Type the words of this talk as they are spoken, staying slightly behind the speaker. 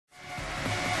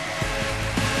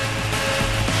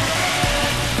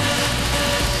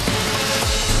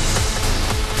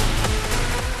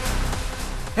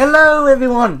Hello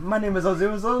everyone, my name is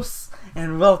Ozirozos,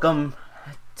 and welcome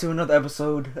to another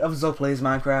episode of Zo Plays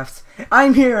Minecraft.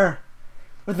 I'm here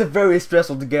with a very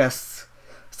special guest,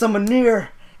 someone near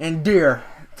and dear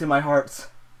to my heart.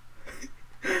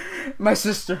 My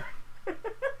sister.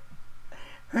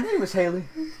 Her name is Haley.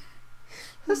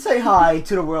 Let's say hi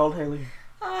to the world, Haley.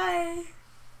 Hi.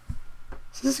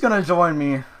 She's gonna join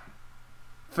me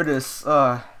for this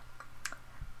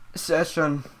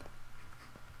session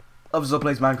of Zo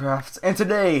Plays Minecraft, and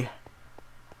today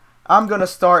I'm gonna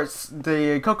start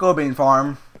the cocoa bean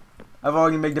farm. I've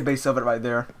already made the base of it right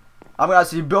there. I'm gonna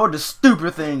actually build the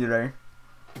stupid thing today.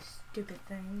 Stupid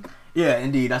thing. Yeah,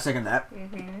 indeed, I second that.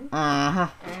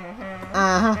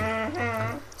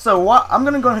 So what? I'm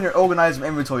gonna go ahead and organize my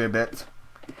inventory a bit,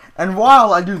 and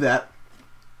while I do that,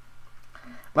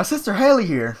 my sister Haley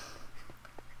here,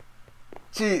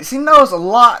 she knows a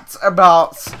lot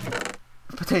about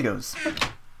potatoes.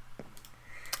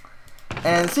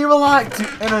 And she would like to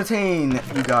entertain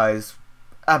you guys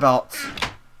about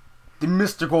the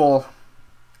mystical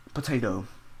potato.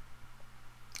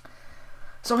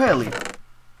 So Haley,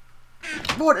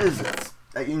 what is it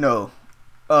that you know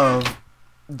of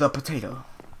the potato?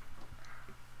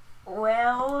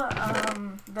 Well,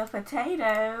 the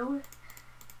potato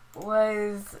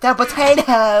was... The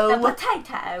potato! The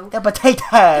potato! The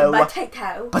potato! The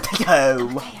potato! Potato! The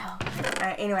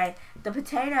potato! Anyway, the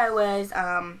potato was,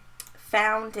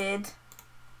 founded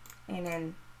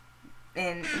and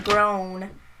grown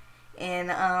in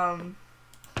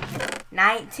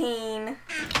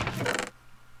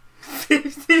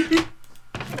 1950.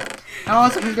 How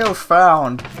was it was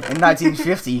found in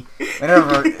 1950?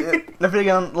 Whenever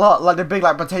the big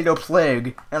potato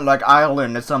plague in like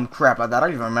Ireland or some crap like that. I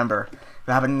don't even remember.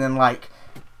 It happened in like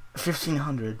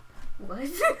 1500. What?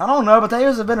 I don't know.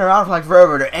 Potatoes have been around for like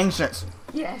forever. They're ancient.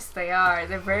 Yes, they are.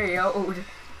 They're very old.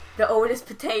 The oldest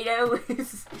potato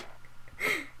is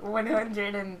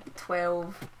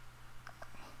 112.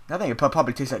 I think it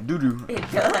probably tastes like doo-doo. It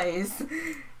does.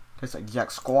 Tastes like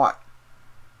jack squat.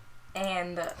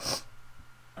 And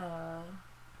the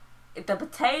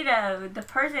potato, the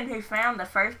person who found the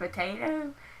first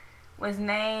potato was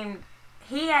named,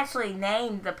 he actually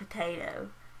named the potato.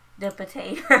 The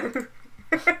potato.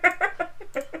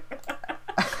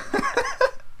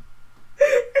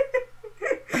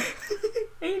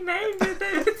 He named it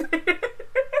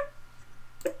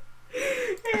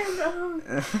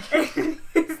and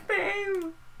his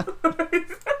name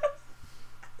was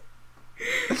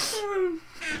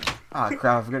Ah,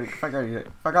 crap, I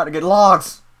forgot to get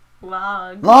logs!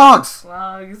 Logs. Logs!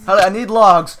 Logs. I need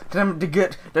logs to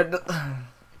get...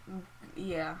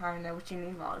 Yeah, I know what you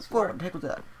need logs for. What the heck was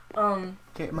that?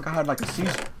 Okay, my God had like a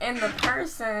seizure. And the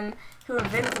person who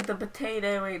invented the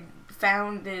potato and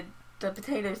founded the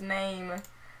potato's name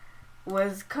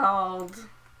was called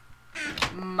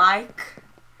Mike.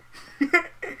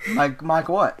 Mike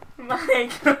what?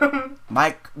 Mike.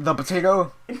 Mike the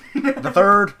potato? The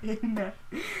third? No.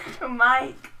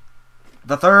 Mike.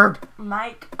 The third?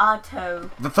 Mike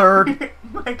Otto. The third?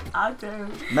 Mike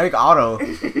Otto. Mike Otto.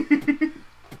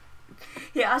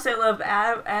 He also loved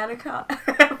avocado.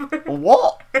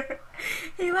 What?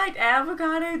 He liked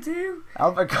avocado too.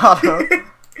 Avocado.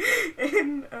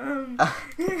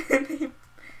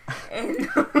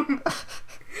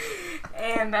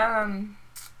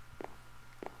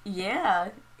 Yeah,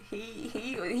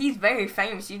 he's very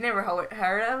famous. You never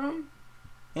heard of him?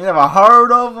 You never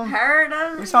heard of him? Heard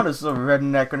of him? You sounded so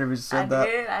redneck whenever you said that.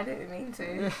 I didn't mean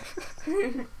to.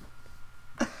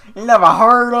 You never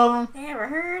heard of him? You never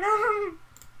heard of him?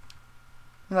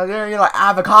 You're like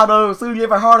avocados. So you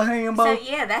ever heard of him, bro? So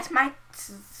yeah, that's my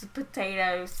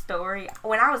potato story.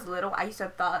 When I was little, I used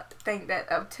to think that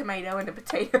a tomato and a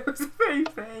potato was the same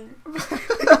thing.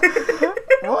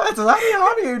 What?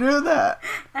 How do you do that?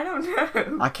 I don't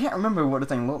know. I can't remember what the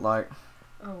thing looked like.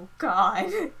 Oh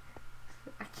God,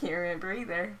 I can't remember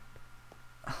either.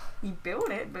 He built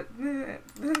it, but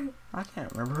I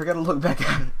can't remember. I gotta look back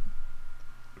at it.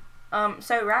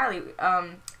 So Riley,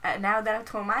 now that I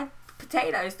told my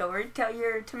potato story, tell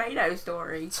your tomato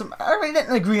story. I really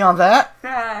didn't agree on that.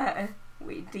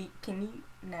 Wait, can you?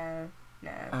 No,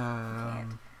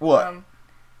 can't. What?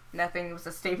 Nothing. It was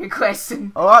a stupid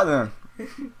question. Alright then.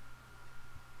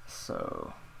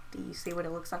 So. Do you see what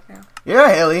it looks like now? Yeah,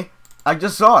 Haley. I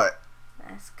just saw it.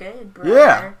 That's good, brother.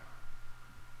 Yeah. I'm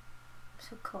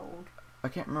so cold. I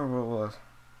can't remember what it was.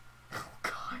 Oh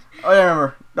God. Oh, yeah, I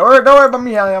remember. Don't worry about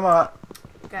me, Haley. I'm alright.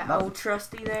 Got old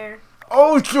Trusty there.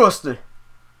 Oh, Trusty.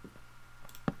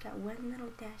 Got one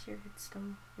little dasher. It's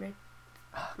still red.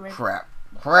 Crap.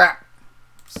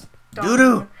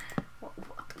 Doo-doo.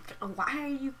 Why are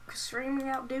you screaming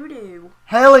out doo-doo?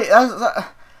 Haley,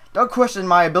 don't question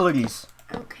my abilities.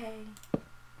 Okay.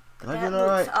 Did I That get it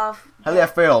looks right? off. Haley, I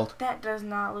failed. That does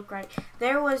not look right.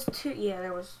 There was two. Yeah,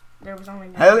 there was only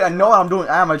one. Haley, I know what I'm doing.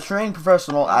 I am a trained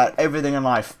professional at everything in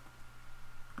life.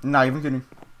 Not even kidding.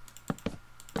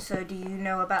 So, do you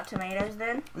know about tomatoes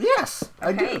then? Yes,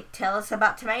 I do. Okay, tell us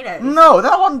about tomatoes. No, I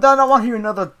don't want to hear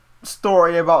another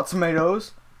story about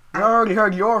tomatoes. I already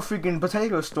heard your freaking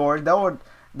potato story. That would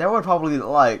probably,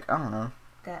 like, I don't know.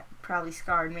 That probably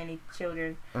scarred many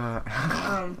children. Haley,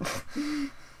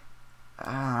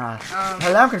 Um,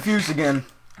 I'm confused again.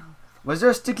 Oh. Was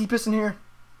there a sticky piss in here?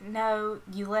 No,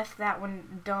 you left that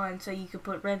one done so you could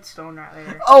put redstone right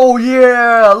there. Oh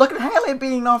yeah! Look at Haley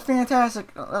being all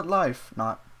fantastic at life.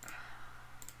 Not.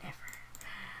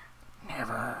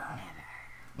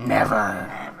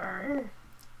 Never.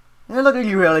 And look at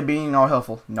you, Haley, being all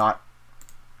helpful. Not.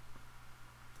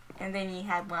 And then you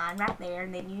had one right there,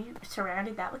 and then you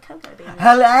surrounded that with cocoa beans.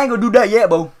 Haley, I ain't gonna do that yet,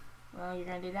 bro. Well, you're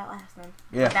gonna do that last one.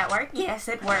 Yeah. Did that work? Yes,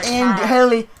 it worked. And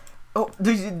Haley,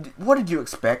 what did you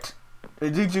expect?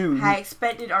 Did you? I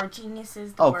expected our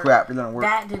geniuses to Oh work. crap! It didn't work.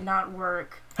 That did not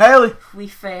work. Haley, We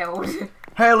failed.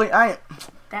 Haley,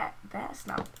 That's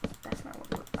not what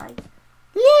it looked like.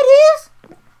 Yeah, it is.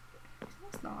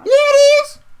 It's not. Yeah, it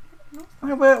is. No.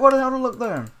 Okay, what the hell to look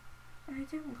there? It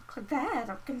didn't look like that.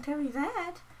 I can tell you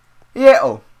that. Yeah.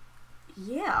 Oh,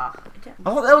 Yeah. It didn't.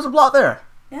 I thought there was a block there.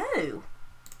 No.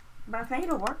 But I think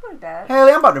it'll work like that.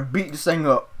 Haley, I'm about to beat this thing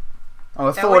up. I'm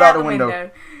gonna throw it out the window.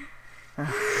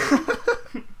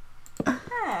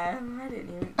 I didn't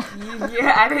even.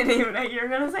 I didn't even know you were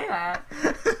gonna say that.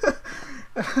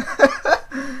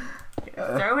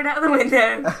 Throw it out the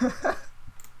window.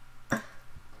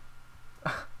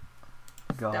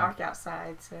 God. Dark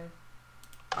outside, so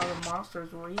all the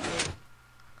monsters will eat it.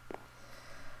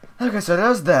 Okay, so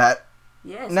there's that.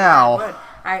 Yes. Now.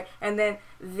 Alright, and then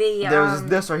the There's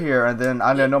this right here, and then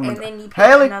I don't know. and then you put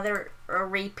Haley, another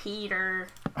repeater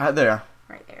right there.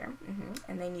 right there.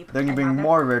 And then you put Then you bring another.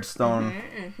 more redstone.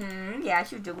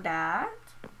 Yes, you do that.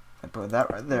 I put that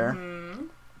right there.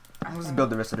 Let's build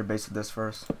the rest of the base of this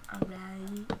first.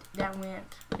 Alright. That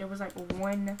went. There was like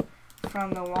one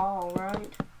from the wall, right?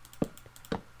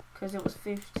 Because it was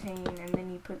 15, and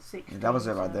then you put 16. Yeah, that was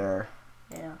it right there.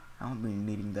 Yeah. I don't be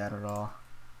needing that at all.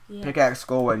 Yeah. Pickaxe,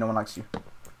 go away. No one likes you.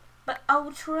 But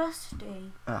oh,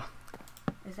 trusty. Ah.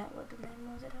 Is that what the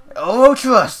name was? Oh,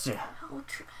 trusty. Oh,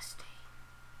 trusty.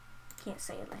 Can't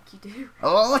say it like you do.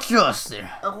 Oh, trusty.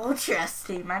 Oh,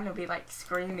 trusty. Mine will be like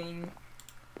screaming.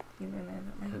 Even though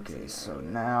that might Okay, say so that.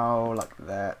 now like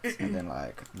that, and then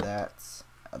like that,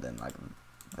 and then like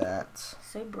that.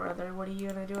 Say, brother, what are you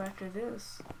gonna do after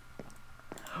this?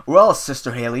 Well,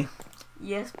 Sister Haley.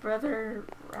 Yes, brother.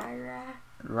 Ryra.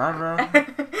 Rara.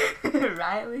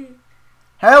 Riley.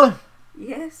 Haley.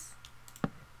 Yes.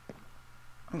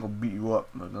 I'm gonna beat you up.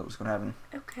 That's what's gonna happen.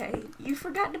 Okay. You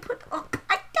forgot to put. Oh,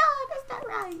 my God, that's not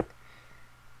right.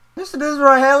 Yes, it is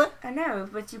right, Haley. I know,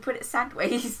 but you put it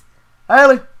sideways.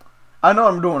 Haley, I know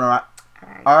what I'm doing. All right.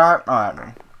 Alright. All right. All right.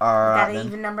 Then. All Got right. an Then.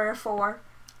 even number of 4.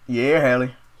 Yeah,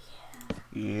 Haley.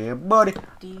 Yeah, buddy.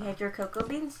 Do you have your cocoa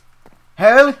beans?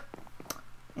 Haley.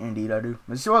 Indeed, I do.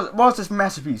 Let's see what's this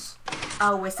masterpiece?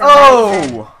 Oh, it's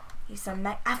amazing. Oh. It's I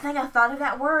think I thought of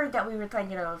that word that we were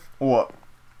thinking of. What?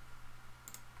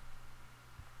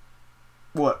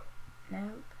 What?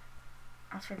 Nope.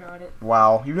 I forgot it.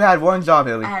 Wow, you had one job,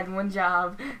 Haley. I had one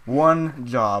job. One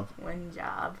job. One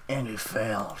job. And you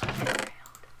failed. I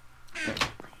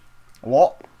failed.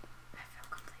 What? I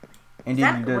failed completely.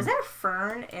 Indeed, you did. Was that a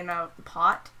fern in a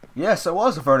pot? Yes, it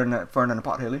was a fern in a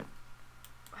pot, Haley.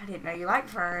 I didn't know you liked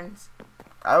ferns.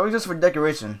 I was just for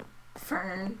decoration.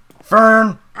 Fern.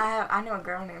 Fern. I know a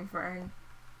girl named Fern.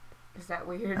 Is that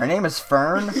weird? Her name is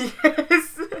Fern.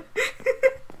 Yes.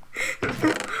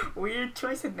 Weird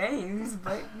choice of names,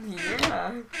 but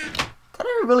yeah. Did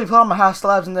I really put all my half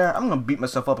slabs in there? I'm gonna beat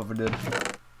myself up if I did.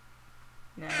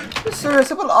 No. You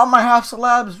serious? I put all my half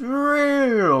slabs?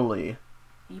 Really?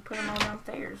 You put them all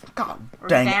downstairs. God Or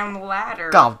dang it. down the ladder.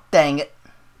 God dang it.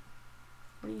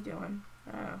 What are you doing?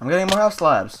 Oh. I'm getting more half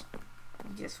slabs.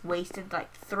 You just wasted like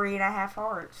 3.5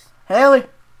 hearts. Haley,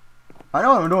 I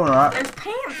know what I'm doing, alright? There's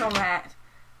pants on that.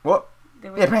 What?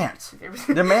 There was, Yeah, pants. There was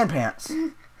They're man pants.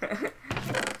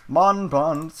 Mon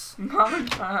pants. Mom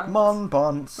pants. Mon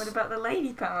pants. What about the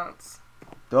lady pants?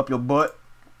 Throw up your butt.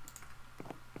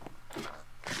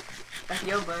 That's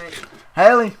your butt.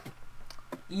 Haley.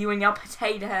 You and your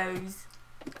potatoes.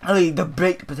 Haley, the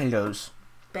baked potatoes.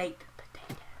 Baked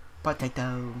potato.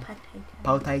 Potato. Potato.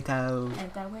 Potato.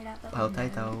 And throw it out the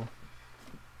Potato. window.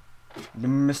 The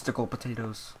mystical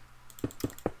potatoes.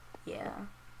 Yeah.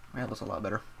 That looks a lot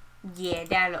better. Yeah,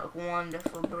 that look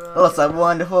wonderful, bro. That looks like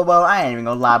wonderful, bro. I ain't even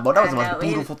gonna lie, bro. That was the most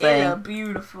beautiful thing. It look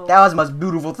beautiful. That was the most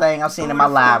beautiful thing I've seen in my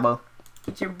life, bro.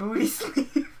 Get your booty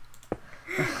sleeve.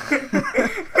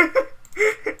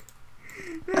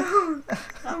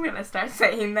 I'm gonna start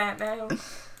saying that now.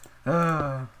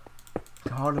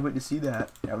 Can hardly wait to see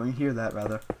that. I mean, hear that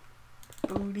rather.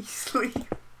 Booty sleeve.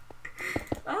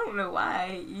 I don't know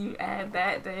why you add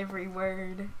that to every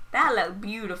word. That look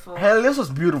beautiful. Hell, this was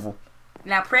beautiful.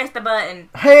 Now press the button.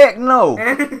 Heck no.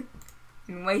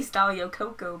 And waste all your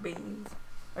cocoa beans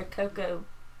or cocoa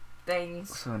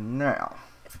things. So now.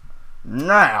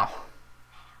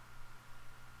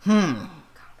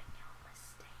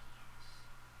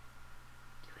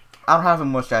 I don't have a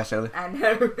mustache, Ellie. I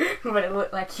know, but it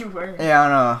looked like you were. Yeah, I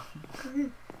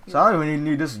know. So I don't even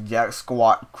need this jack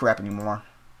squat crap anymore.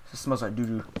 It smells like doo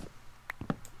doo.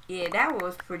 Yeah, that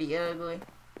was pretty ugly.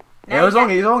 Yeah, it's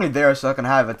only there so I can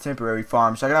have a temporary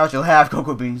farm, so I can actually have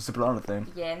cocoa beans to put on the thing.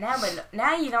 Yeah,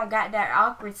 now you don't got that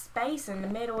awkward space in the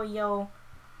middle of your.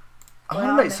 I want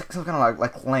to make some kind of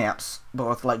like lamps, but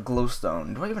with like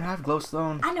glowstone. Do I even have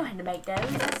glowstone? I know how to make those.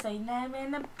 I seen them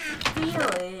in the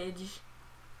village.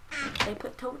 They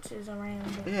put torches around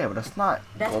it. Yeah, but that's not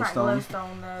That's glowstone. not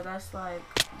glowstone though. That's like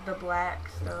the black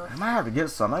stuff. I might have to get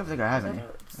some. I don't think I have any.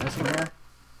 Is there some here?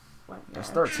 What? There's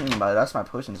 13, but that's my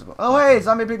pushing supply. Oh, hey,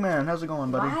 Zombie Big Man. How's it going,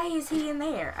 buddy? Why is he in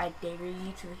there? I dare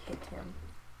you to hit him.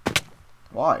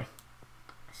 Why?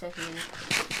 Second.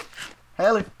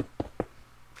 Haley.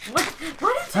 What did you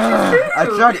do? I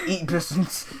tried to eat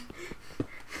pistons.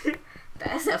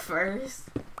 That's a first.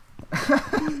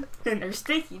 And they're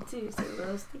sticky too, so a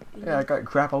little sticky. Yeah, I got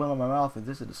crap all in my mouth.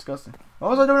 This is disgusting.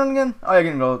 What was I doing again? Oh, yeah,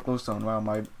 getting glowstone. Wow,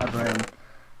 my brain.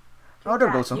 Oh, there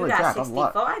goes some. You Holy got crap, that's a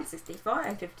 64 lot. and 64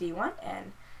 and 51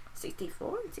 and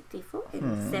 64 and 64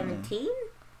 and 17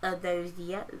 of those.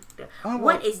 Yeah.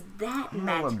 What is that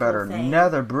magical better, thing?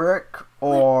 nether brick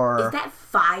or? What, is that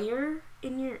fire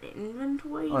in your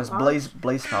inventory? Oh, it's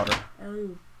blaze powder.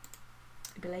 Oh,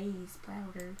 blaze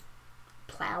powder.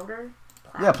 Plowder?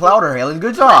 Yeah, plowder, Haley.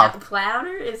 Good job.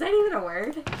 Plowder? Is that even a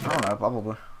word? I don't know,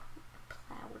 probably.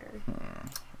 Plowder.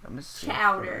 Let me see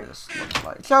Chowder. what this looks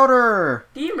like. Chowder.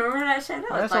 Do you remember that show?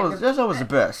 That's always the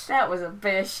best. That was the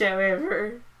best show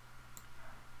ever.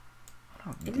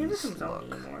 How do It never these comes on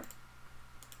look? anymore.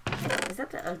 Is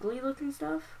that the ugly looking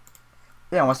stuff?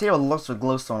 Yeah, I want to see how it looks with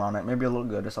glowstone on it. Maybe it'll look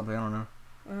good or something. I don't know.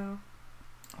 Well.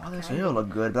 Oh, this will look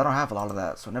good, but I don't have a lot of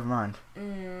that, so never mind.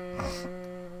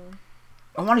 Mm.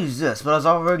 I want to use this, but I was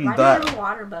already Why do you that. have a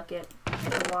water bucket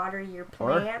to water your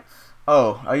plants?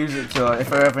 Oh, I use it to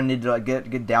if I ever need to like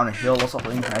get down a hill or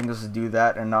something. I can just do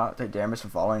that and not take damage from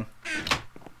falling.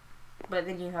 But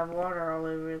then you have water all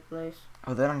over the place.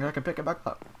 Oh, then I can pick it back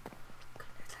up.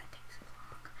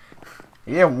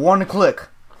 Yeah, one click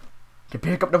to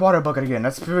pick up the water bucket again.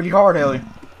 That's pretty hard, Haley.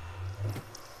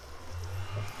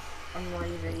 I'm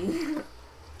lazy.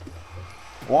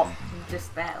 What? I'm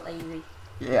just that lazy.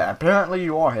 Yeah, apparently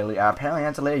you are, Haley.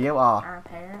 Apparently you are.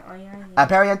 Apparently I am.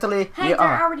 Apparently Hey, you they're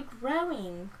are. already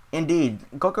growing. Indeed,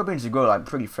 cocoa beans grow like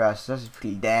pretty fast. That's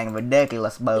pretty dang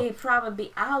ridiculous, bro. It'd probably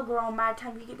be, I'll grow on my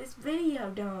time to get this video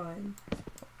done.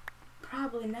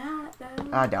 Probably not, though.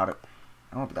 I doubt it.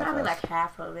 I won't be that Probably fast. like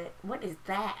half of it. What is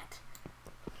that?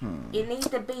 Hmm. It needs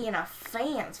to be in a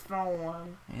fence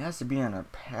form. It has to be in a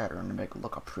pattern to make it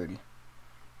look pretty.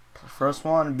 The first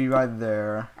one would be right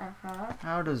there. Uh-huh.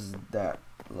 How does that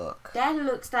look? That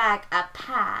looks like a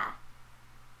pie.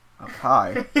 A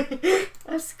pie?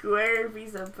 A square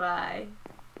piece of pie.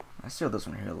 Let's see how this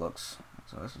one here looks.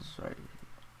 So this is right.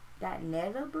 That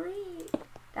nether brick?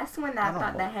 That's the one that I don't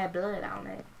thought know. that had blood on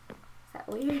it. Is that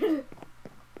weird?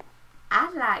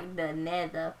 I like the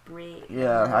nether brick.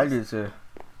 Yeah, I do too.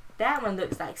 That one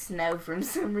looks like snow for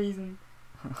some reason.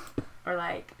 Or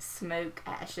like smoke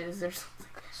ashes or something.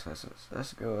 So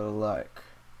let's go like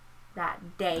Right right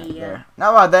there. there.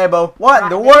 Not right there, Bo. What in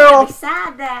the there world?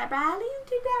 beside that, bro. You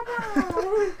do that,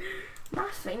 bro. My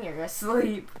finger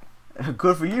asleep.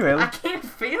 Good for you, Haley. I can't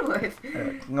feel it.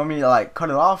 You want me to like cut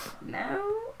it off?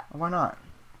 No. Why not?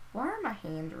 Why are my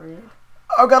hands red?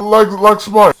 I got legs like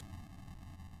spike.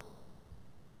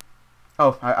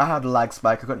 Oh, I had the lag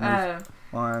spike. I couldn't move.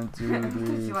 Oh. 1, 2,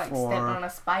 3, You like 4. stepped on a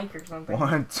spike or something.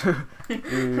 1, 2,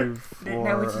 3, 4. Didn't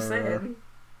know what you said.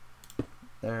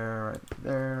 There,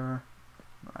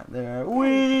 right there.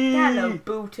 Wee! That look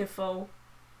beautiful.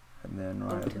 And then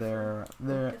right Beautiful. there,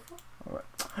 there. Beautiful.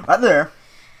 Right there.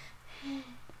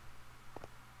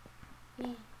 Yeah,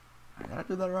 Did I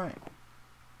do that right?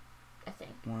 I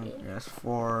think. 1, Yeah. yes,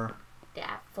 4.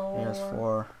 That 4. Yes,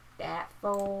 4. that.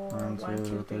 4. 1, 1,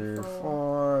 2, 3, 4.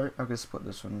 4. I'll just put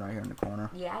this one right here in the corner.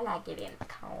 Yeah, I like it in the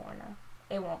corner.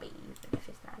 It won't be even if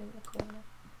it's not in the corner.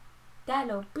 That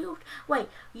little build. Wait,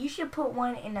 you should put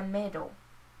one in the middle.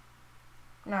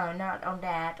 No, not on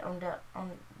that. On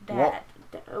that.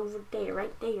 Over there,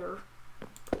 right there.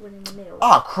 Put one in the middle.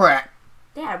 Oh crap!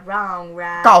 That wrong,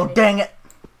 right? Oh dang it!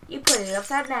 You put it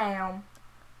upside down.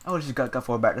 Oh, just got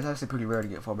far back. That's actually pretty rare to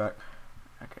get far back.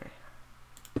 Okay.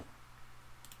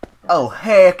 Oh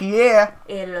heck yeah!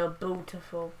 It look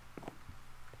beautiful.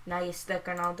 Now you're stuck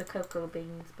on all the cocoa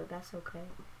beans, but that's okay.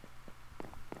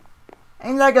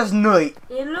 Ain't like it's neat.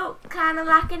 It look kind of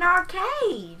like an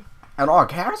arcade. An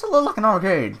arcade? How does it look like an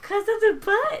arcade? Because of the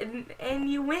button, and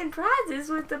you win prizes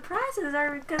with the prizes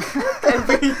are because of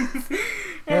cocoa beans.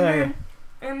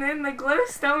 And then the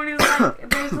glowstone is like,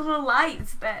 there's little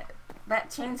lights that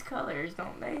change colors,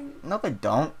 don't they? No, they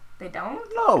don't. They don't?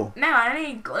 No. No, I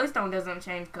mean, glowstone doesn't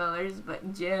change colors,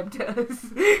 but Jeb does.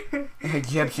 Hey,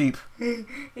 Jeb Sheep.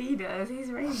 He does. He's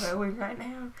rainbowing right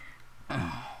now.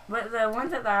 But the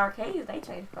ones at the arcades, they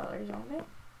change colors, don't they?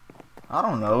 I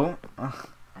don't know. I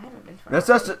haven't been trying. Let's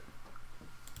test it.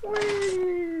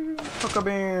 Whee! Cocoa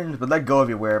beans. But they go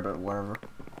everywhere, but whatever.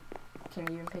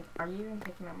 Are you even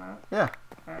picking them up? Yeah.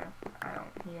 I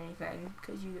don't hear anything,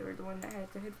 because you were the one that had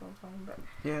the headphones on, but...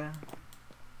 Yeah.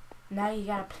 Now you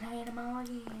gotta play them all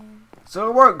again. So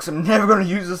it works. I'm never gonna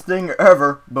use this thing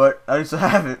ever, but I used to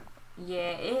have it.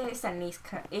 Yeah, it's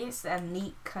a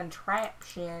neat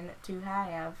contraption to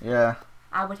have. Yeah.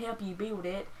 I would help you build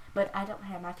it, but I don't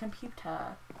have my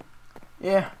computer.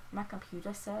 Yeah. My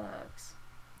computer sucks.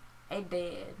 It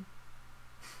did.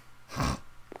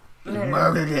 You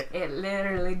murdered it. It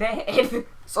literally did.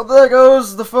 So there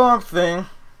goes the fun thing.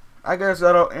 I guess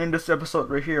that'll end this episode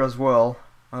right here as well.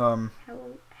 How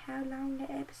long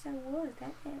the episode was?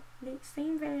 It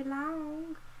seemed very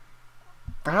long.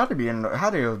 It had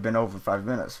to have been over 5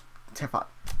 minutes.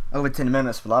 Over 10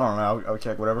 minutes, but I don't know. I'll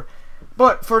check whatever.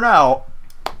 But for now,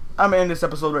 I'm gonna end this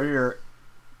episode right here.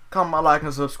 Comment, like,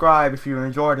 and subscribe if you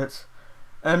enjoyed it.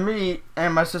 And me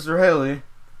and my sister Haley.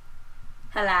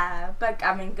 Hello, but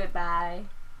I mean goodbye.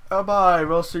 Bye bye.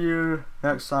 We'll see you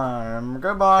next time.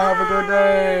 Goodbye. Have a good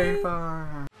day.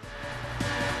 Bye.